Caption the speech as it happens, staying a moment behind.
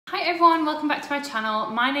Hi everyone, welcome back to my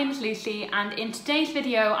channel. My name is Lucy and in today's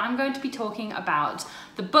video I'm going to be talking about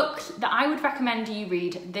the books that I would recommend you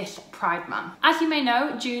read this Pride Month. As you may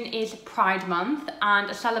know, June is Pride Month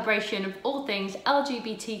and a celebration of all things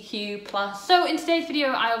LGBTQ+. So in today's video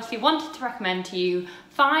I obviously wanted to recommend to you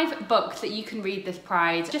 5 books that you can read this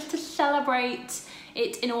Pride just to celebrate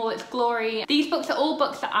it in all its glory. These books are all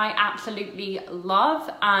books that I absolutely love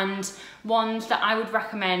and ones that I would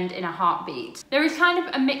recommend in a heartbeat. There is kind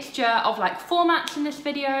of a mixture of like formats in this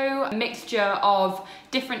video, a mixture of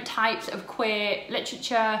different types of queer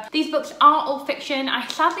literature. These books are all fiction. I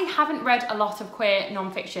sadly haven't read a lot of queer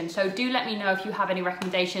non-fiction, so do let me know if you have any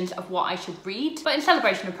recommendations of what I should read. But in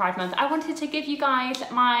celebration of Pride Month, I wanted to give you guys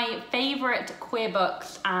my favourite queer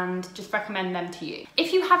books and just recommend them to you.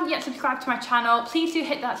 If you haven't yet subscribed to my channel, please do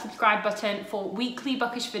hit that subscribe button for weekly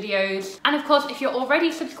bookish videos. And of course, if you're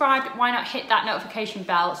already subscribed, why not hit that notification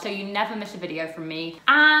bell so you never miss a video from me.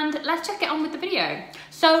 And let's just get on with the video.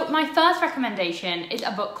 So my first recommendation is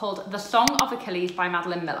a book called The Song of Achilles by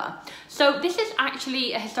Madeleine Miller. So this is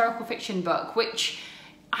actually a historical fiction book, which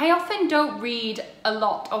I often don't read a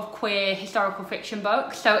lot of queer historical fiction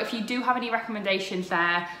books. So if you do have any recommendations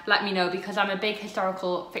there, let me know because I'm a big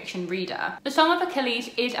historical fiction reader. The Song of Achilles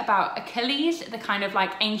is about Achilles, the kind of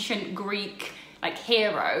like ancient Greek like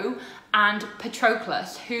hero, and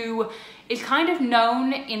Patroclus, who is kind of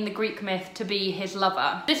known in the Greek myth to be his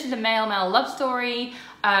lover. This is a male-male love story.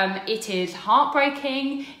 It is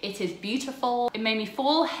heartbreaking, it is beautiful. It made me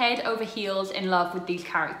fall head over heels in love with these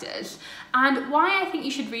characters. And why I think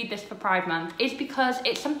you should read this for Pride Month is because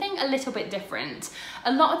it's something a little bit different.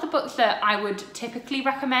 A lot of the books that I would typically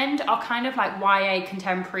recommend are kind of like YA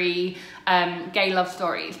contemporary gay love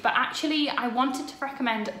stories, but actually I wanted to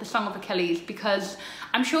recommend The Song of Achilles because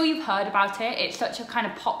I'm sure you've heard about it. It's such a kind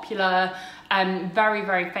of popular, very,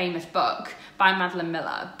 very famous book by Madeleine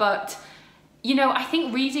Miller, but you know, I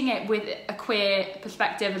think reading it with a queer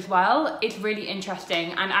perspective as well is really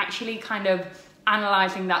interesting, and actually kind of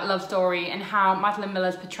analysing that love story and how Madeleine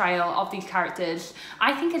Miller's portrayal of these characters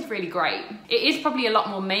I think is really great. It is probably a lot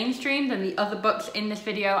more mainstream than the other books in this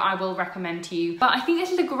video I will recommend to you, but I think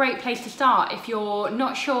this is a great place to start if you're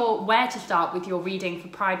not sure where to start with your reading for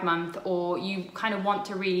Pride Month, or you kind of want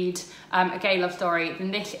to read a gay love story,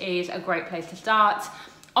 then this is a great place to start.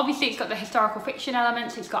 Obviously it's got the historical fiction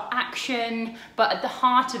elements, it's got action, but at the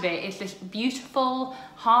heart of it is this beautiful,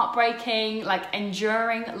 heartbreaking, like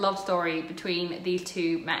enduring love story between these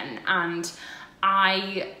two men. And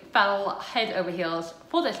I fell head over heels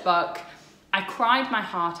for this book. I cried my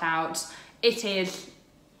heart out. It is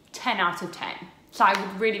 10 out of 10. So I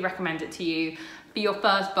would really recommend it to you. Be your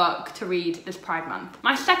first book to read this Pride Month.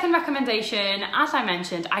 My second recommendation, as I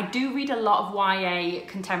mentioned, I do read a lot of YA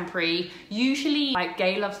contemporary, usually like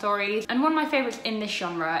gay love stories, and one of my favourites in this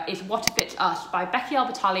genre is What If It's Us by Becky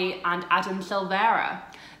Albertalli and Silvera.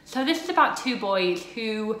 So this is about two boys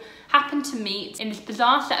who happen to meet in this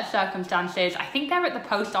bizarre set of circumstances. I think they're at the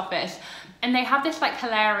post office, and they have this like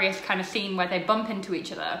hilarious kind of scene where they bump into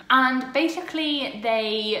each other. And basically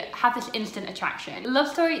they have this instant attraction. The love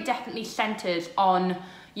story definitely centers on,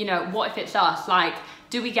 you know, what if it's us? Like,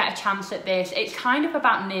 do we get a chance at this? It's kind of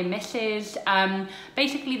about near misses.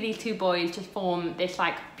 Basically these two boys just form this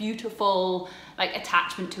like beautiful like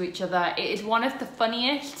attachment to each other. It is one of the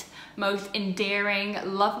funniest, most endearing,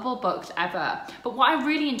 lovable books ever. But what I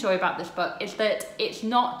really enjoy about this book is that it's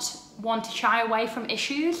not one to shy away from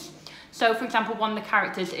issues. So for example, one of the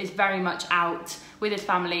characters is very much out with his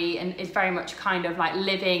family and is very much kind of like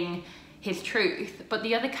living his truth. But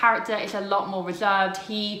the other character is a lot more reserved.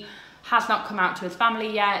 He has not come out to his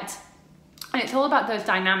family yet. And it's all about those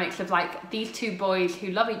dynamics of like these two boys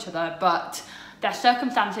who love each other, but their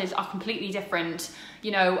circumstances are completely different.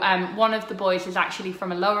 You know, one of the boys is actually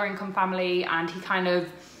from a lower income family and he kind of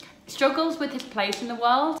struggles with his place in the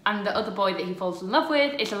world, and the other boy that he falls in love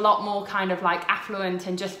with is a lot more kind of like affluent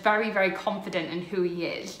and just very, very confident in who he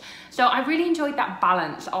is. So I really enjoyed that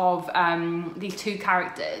balance of these two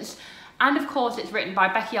characters. And of course it's written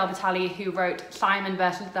by Becky Albertalli, who wrote Simon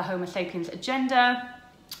versus the Homo sapiens Agenda,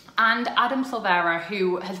 and Silvera,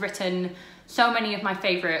 who has written so many of my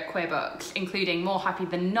favourite queer books, including More Happy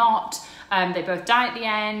Than Not. They both die at the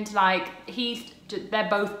end. Like, they're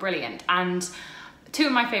both brilliant, and two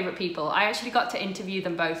of my favourite people. I actually got to interview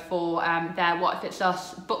them both for their What If It's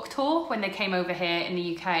Us book tour when they came over here in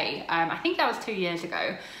the UK. I think that was 2 years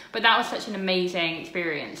ago, but that was such an amazing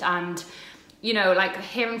experience. And you know, like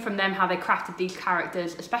hearing from them how they crafted these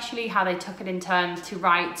characters, especially how they took it in turns to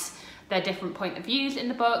write their different point of views in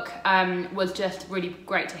the book was just really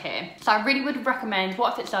great to hear. So I really would recommend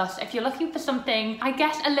What If It's Us if you're looking for something, I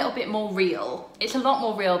guess, a little bit more real. It's a lot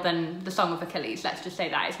more real than The Song of Achilles, let's just say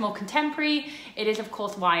that. It's more contemporary. It is, of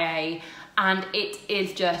course, YA, and it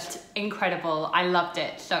is just incredible. I loved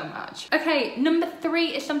it so much. Okay, number 3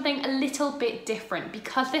 is something a little bit different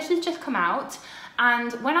because this has just come out.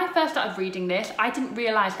 And when I first started reading this, I didn't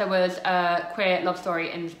realise there was a queer love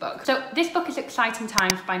story in this book. So this book is Exciting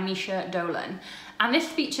Times by Dolan. And this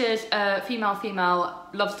features a female-female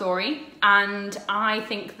love story. And I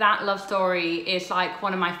think that love story is like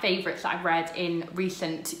one of my favourites that I've read in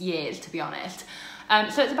recent years, to be honest.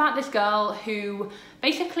 So it's about this girl who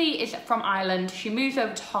basically is from Ireland. She moves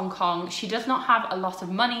over to Hong Kong. She does not have a lot of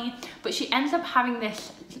money, but she ends up having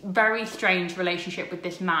this very strange relationship with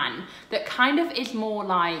this man that kind of is more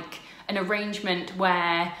like an arrangement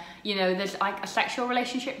where, you know, there's like a sexual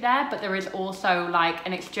relationship there, but there is also like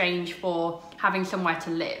an exchange for having somewhere to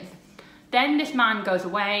live. Then this man goes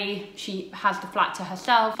away, she has the flat to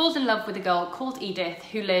herself, falls in love with a girl called Edith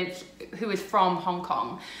who is from Hong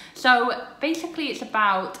Kong. So basically it's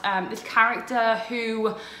about this character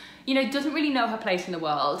who, you know, doesn't really know her place in the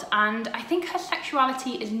world, and I think her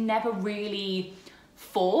sexuality is never really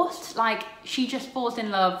forced. Like, she just falls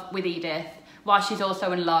in love with Edith while she's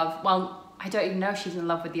also in love, well, I don't even know if she's in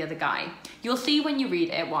love with the other guy. You'll see when you read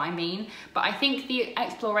it what I mean, but I think the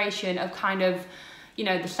exploration of kind of, you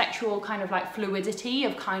know, the sexual kind of like fluidity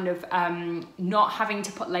of kind of not having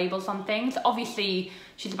to put labels on things. Obviously,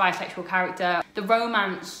 she's a bisexual character. The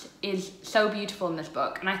romance is so beautiful in this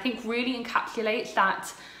book, and I think really encapsulates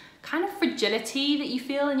that kind of fragility that you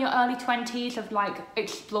feel in your early 20s of like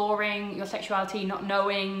exploring your sexuality, not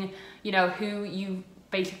knowing, you know, who you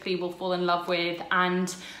basically will fall in love with.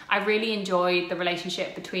 And I really enjoyed the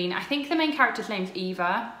relationship between, I think the main character's name's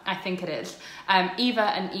Eva, I think it is. Eva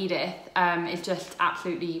and Edith is just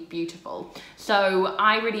absolutely beautiful. So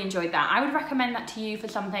I really enjoyed that. I would recommend that to you for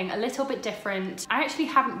something a little bit different. I actually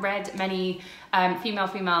haven't read many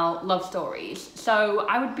female-female love stories, so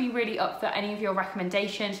I would be really up for any of your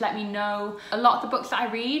recommendations. Let me know. A lot of the books that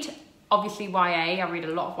I read, obviously YA, I read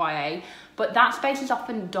a lot of YA, but that space is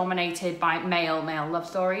often dominated by male love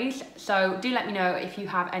stories. So do let me know if you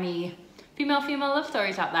have any female love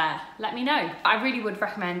stories out there. Let me know. I really would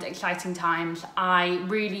recommend Exciting Times. I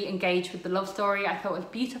really engaged with the love story. I thought it was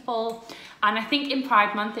beautiful. And I think in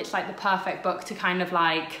Pride Month, it's like the perfect book to kind of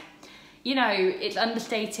like, you know, it's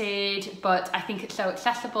understated, but I think it's so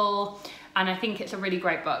accessible. And I think it's a really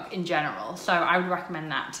great book in general, so I would recommend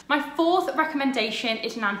that. My 4th recommendation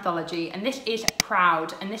is an anthology, and this is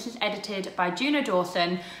Proud, and this is edited by Juno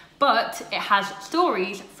Dawson, but it has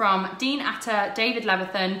stories from Dean Atter, David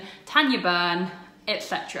Levithan, Tanya Byrne,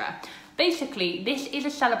 etc. Basically, this is a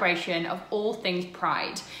celebration of all things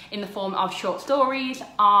Pride in the form of short stories,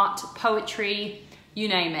 art, poetry, you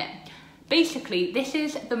name it. Basically, this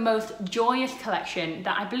is the most joyous collection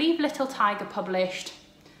that I believe Little Tiger published.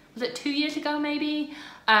 Was it 2 years ago maybe?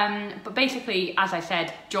 But basically, as I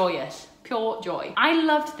said, joyous, pure joy. I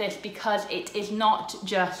loved this because it is not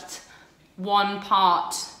just one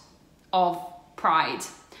part of Pride.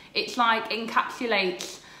 It's like it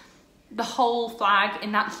encapsulates the whole flag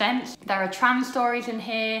in that sense. There are trans stories in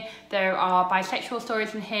here, there are bisexual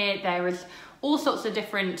stories in here, there is all sorts of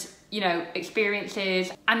different, you know,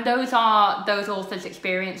 experiences, and those are those authors'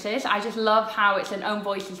 experiences. I just love how it's an Own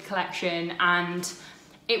Voices collection, and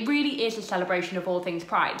it really is a celebration of all things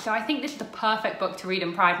Pride. So I think this is the perfect book to read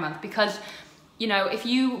in Pride Month because, you know, if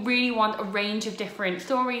you really want a range of different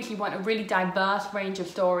stories, you want a really diverse range of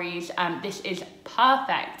stories, this is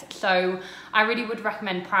perfect. So I really would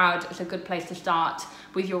recommend Proud as a good place to start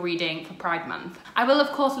with your reading for Pride Month. I will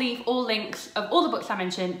of course leave all links of all the books I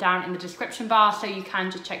mentioned down in the description bar, so you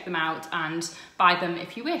can just check them out and buy them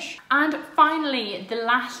if you wish. And finally, the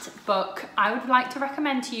last book I would like to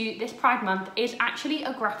recommend to you this Pride Month is actually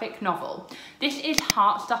a graphic novel. This is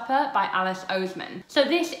Heartstopper by Oseman. So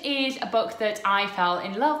this is a book that I fell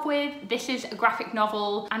in love with. This is a graphic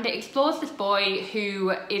novel, and it explores this boy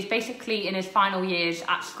who is basically in his final years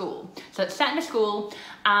at school. So it's set in a school,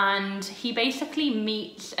 and he basically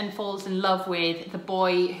meets and falls in love with the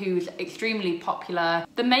boy who's extremely popular.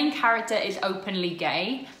 The main character is openly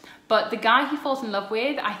gay, but the guy he falls in love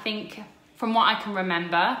with, I think, from what I can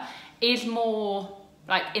remember, is more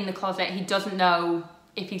like in the closet. He doesn't know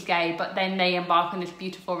if he's gay, but then they embark on this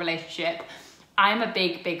beautiful relationship. I'm a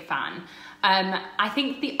big fan. I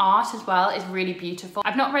think the art as well is really beautiful.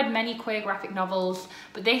 I've not read many queer graphic novels,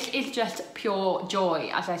 but this is just pure joy,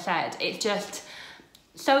 as I said. It's just,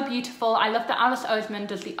 so beautiful. I love that Oseman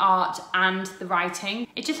does the art and the writing.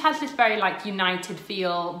 It just has this very like united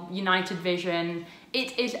feel, united vision.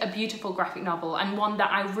 It is a beautiful graphic novel and one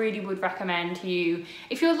that I really would recommend to you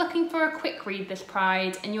if you're looking for a quick read this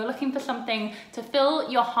Pride and you're looking for something to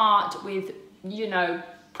fill your heart with, you know,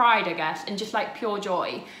 pride, I guess, and just like pure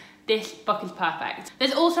joy. This book is perfect.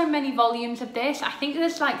 There's also many volumes of this. I think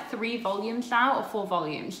there's like 3 volumes now or 4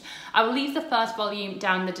 volumes. I will leave the first volume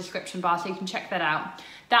down in the description bar so you can check that out.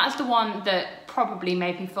 That is the one that probably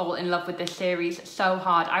made me fall in love with this series so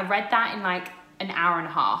hard. I read that in like an hour and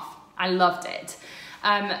a half. I loved it.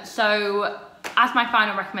 So as my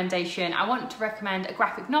final recommendation, I want to recommend a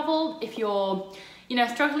graphic novel if you're, you know,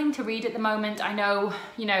 struggling to read at the moment. I know,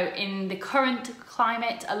 you know, in the current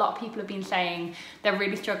climate, a lot of people have been saying they're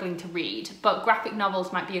really struggling to read, but graphic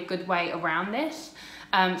novels might be a good way around this.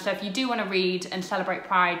 So if you do want to read and celebrate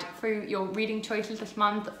Pride through your reading choices this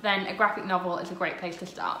month, then a graphic novel is a great place to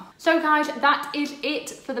start. So guys, that is it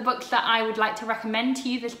for the books that I would like to recommend to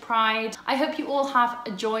you this Pride. I hope you all have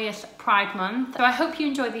a joyous Pride month. So I hope you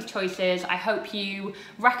enjoy these choices. I hope you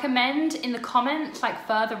recommend in the comments like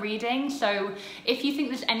further reading. So if you think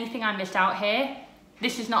there's anything I missed out here,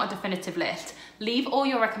 this is not a definitive list. Leave all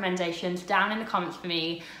your recommendations down in the comments for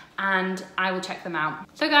me and I will check them out.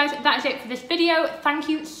 So guys, that is it for this video. Thank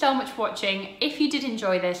you so much for watching. If you did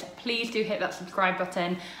enjoy this, please do hit that subscribe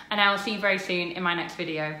button and I will see you very soon in my next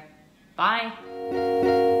video. Bye.